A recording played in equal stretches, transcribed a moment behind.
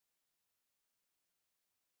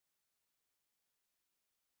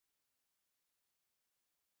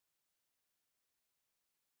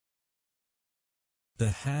The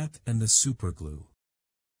hat and the superglue.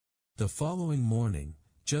 The following morning,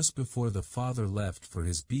 just before the father left for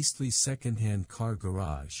his beastly second-hand car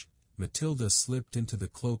garage, Matilda slipped into the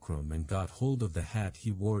cloakroom and got hold of the hat he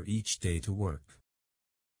wore each day to work.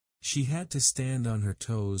 She had to stand on her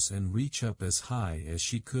toes and reach up as high as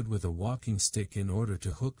she could with a walking stick in order to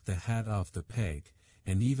hook the hat off the peg,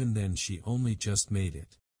 and even then she only just made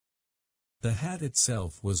it. The hat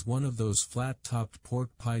itself was one of those flat-topped pork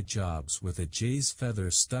pie jobs with a jay's feather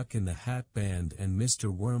stuck in the hat band, and Mr.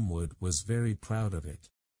 Wormwood was very proud of it.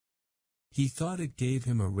 He thought it gave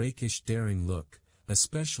him a rakish, daring look,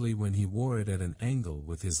 especially when he wore it at an angle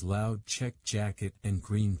with his loud check jacket and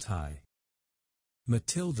green tie.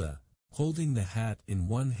 Matilda, holding the hat in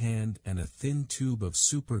one hand and a thin tube of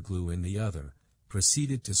superglue in the other,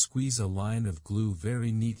 proceeded to squeeze a line of glue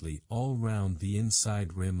very neatly all round the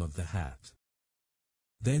inside rim of the hat.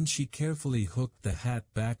 Then she carefully hooked the hat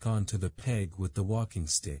back onto the peg with the walking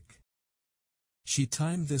stick. She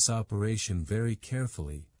timed this operation very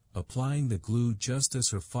carefully, applying the glue just as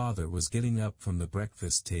her father was getting up from the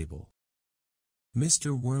breakfast table.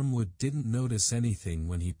 Mr. Wormwood didn't notice anything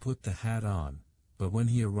when he put the hat on, but when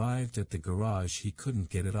he arrived at the garage he couldn't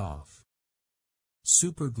get it off.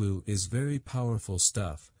 Superglue is very powerful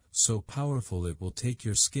stuff, so powerful it will take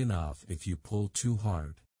your skin off if you pull too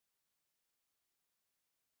hard.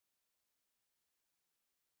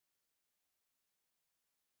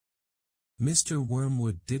 Mr.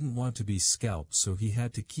 Wormwood didn't want to be scalped, so he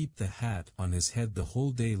had to keep the hat on his head the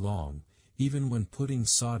whole day long, even when putting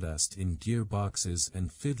sawdust in gearboxes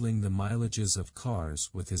and fiddling the mileages of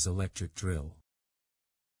cars with his electric drill.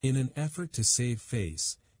 In an effort to save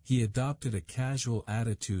face, he adopted a casual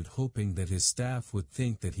attitude, hoping that his staff would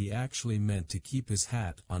think that he actually meant to keep his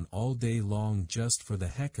hat on all day long just for the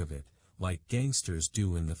heck of it, like gangsters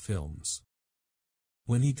do in the films.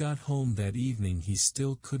 When he got home that evening he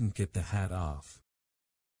still couldn't get the hat off.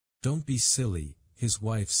 "Don't be silly," his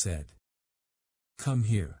wife said. "Come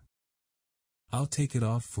here. I'll take it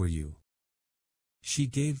off for you." She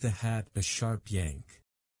gave the hat a sharp yank.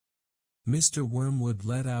 Mr. Wormwood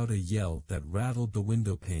let out a yell that rattled the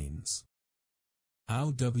window panes.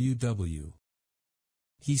 "Ow, WW!"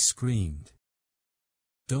 he screamed.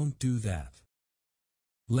 "Don't do that.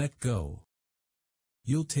 Let go.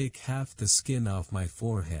 You'll take half the skin off my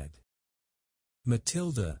forehead."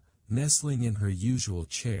 Matilda, nestling in her usual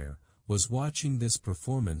chair, was watching this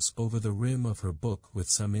performance over the rim of her book with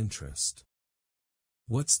some interest.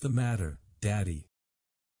 "What's the matter, Daddy?"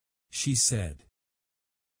 she said.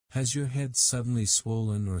 "Has your head suddenly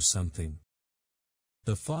swollen or something?"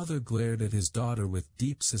 The father glared at his daughter with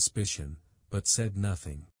deep suspicion, but said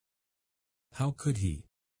nothing. How could he?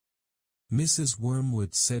 Mrs.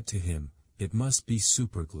 Wormwood said to him, "It must be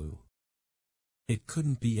superglue. It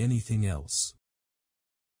couldn't be anything else.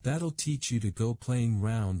 That'll teach you to go playing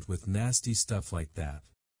round with nasty stuff like that.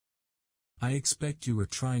 I expect you were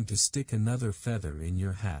trying to stick another feather in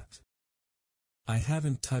your hat." "I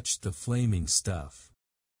haven't touched the flaming stuff,"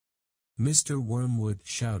 Mr. Wormwood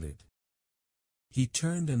shouted. He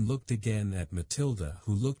turned and looked again at Matilda,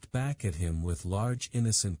 who looked back at him with large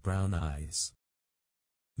innocent brown eyes.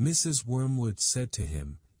 Mrs. Wormwood said to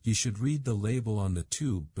him, "You should read the label on the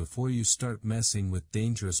tube before you start messing with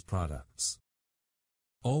dangerous products.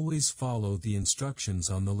 Always follow the instructions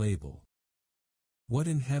on the label." "What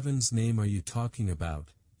in heaven's name are you talking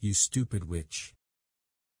about, you stupid witch?"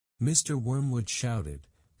 Mr. Wormwood shouted,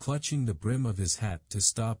 clutching the brim of his hat to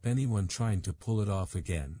stop anyone trying to pull it off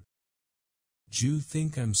again. "D'you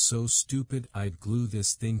think I'm so stupid I'd glue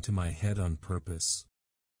this thing to my head on purpose?"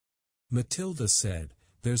 Matilda said,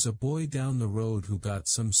 "There's a boy down the road who got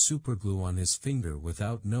some superglue on his finger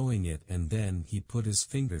without knowing it, and then he put his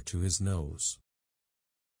finger to his nose."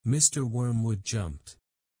 Mr. Wormwood jumped.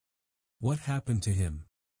 "What happened to him?"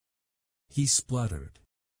 he spluttered.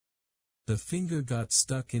 "The finger got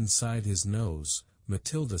stuck inside his nose,"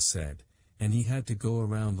 Matilda said, "and he had to go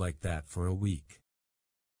around like that for a week.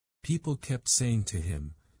 People kept saying to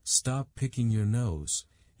him, 'Stop picking your nose,'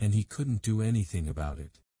 and he couldn't do anything about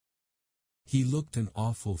it. He looked an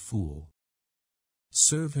awful fool."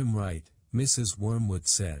 "Serve him right," Mrs. Wormwood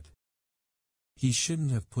said. "He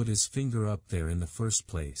shouldn't have put his finger up there in the first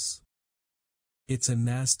place. It's a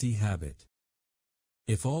nasty habit.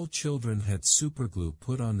 If all children had superglue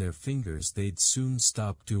put on their fingers they'd soon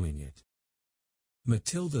stop doing it."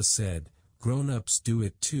 Matilda said, "Grown-ups do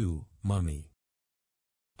it too, Mummy.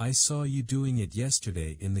 I saw you doing it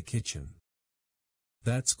yesterday in the kitchen."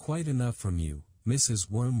 "That's quite enough from you," Mrs.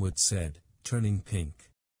 Wormwood said, turning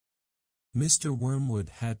pink. Mr. Wormwood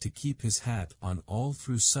had to keep his hat on all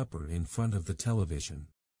through supper in front of the television.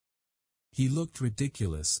 He looked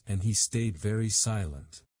ridiculous and he stayed very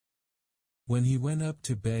silent. When he went up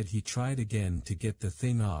to bed he tried again to get the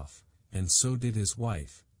thing off, and so did his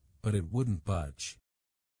wife, but it wouldn't budge.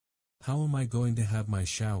 "How am I going to have my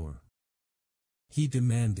shower?" he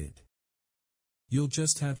demanded. "You'll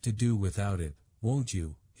just have to do without it, won't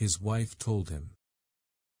you?" his wife told him.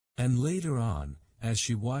 And later on, as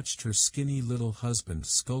she watched her skinny little husband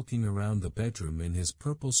skulking around the bedroom in his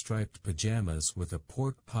purple-striped pajamas with a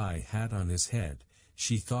pork pie hat on his head,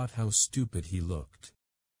 she thought how stupid he looked.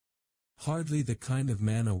 Hardly the kind of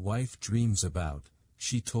man a wife dreams about,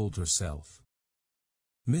 she told herself.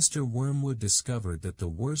 Mr. Wormwood discovered that the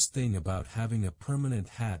worst thing about having a permanent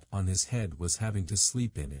hat on his head was having to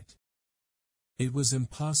sleep in it. It was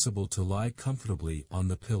impossible to lie comfortably on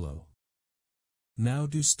the pillow. "Now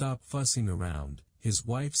do stop fussing around," his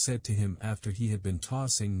wife said to him after he had been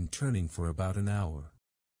tossing and turning for about an hour.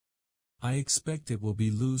 "I expect it will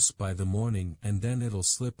be loose by the morning and then it'll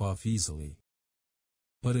slip off easily."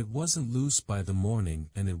 But it wasn't loose by the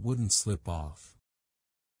morning and it wouldn't slip off.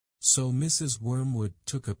 So Mrs. Wormwood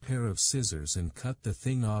took a pair of scissors and cut the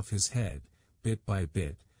thing off his head, bit by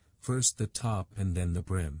bit, first the top and then the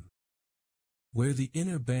brim. Where the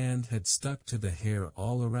inner band had stuck to the hair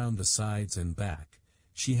all around the sides and back,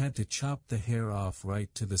 she had to chop the hair off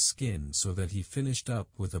right to the skin so that he finished up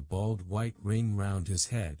with a bald white ring round his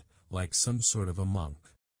head, like some sort of a monk.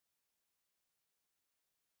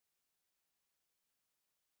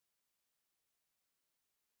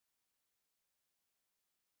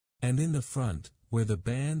 And in the front, where the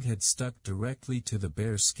band had stuck directly to the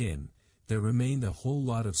bare skin, there remained a whole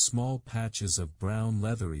lot of small patches of brown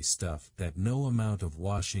leathery stuff that no amount of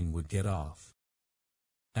washing would get off.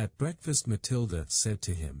 At breakfast Matilda said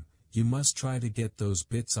to him, "You must try to get those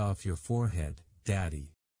bits off your forehead,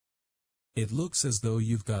 Daddy. It looks as though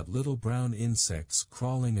you've got little brown insects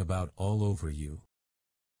crawling about all over you.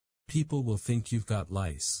 People will think you've got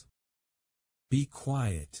lice." "Be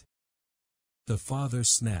quiet," the father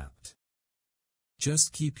snapped.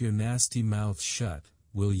 "Just keep your nasty mouth shut,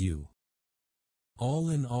 will you?"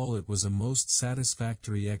 All in all it was a most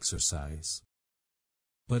satisfactory exercise.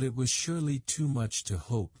 But it was surely too much to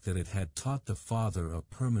hope that it had taught the father a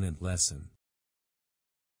permanent lesson.